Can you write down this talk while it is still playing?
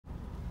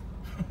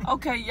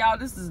Okay, y'all,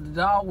 this is the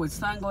dog with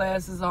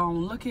sunglasses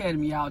on. Look at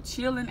him, y'all,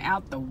 chilling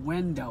out the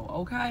window,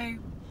 okay?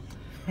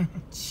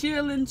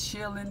 Chilling,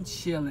 chilling,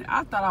 chilling.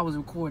 I thought I was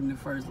recording it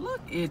first.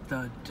 Look at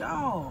the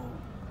dog.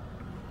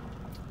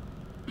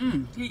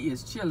 He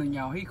is chilling,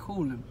 y'all. He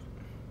cooling.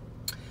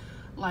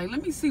 Like,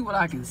 let me see what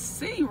I can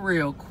see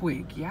real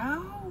quick,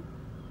 y'all.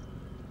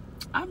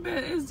 I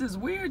bet it's just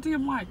weird to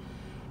him. Like,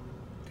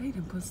 they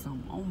done put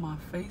something on my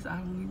face. I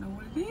don't even know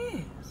what it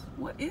is.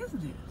 What is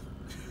this?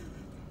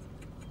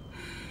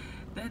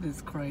 That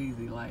is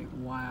crazy. Like,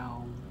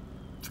 wow.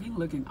 He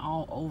looking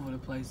all over the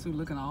place too,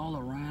 looking all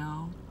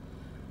around.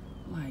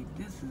 Like,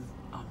 this is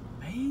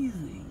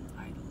amazing.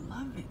 I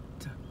love it.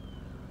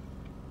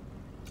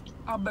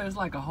 I bet it's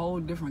like a whole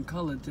different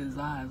color to his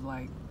eyes.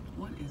 Like,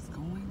 what is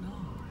going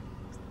on?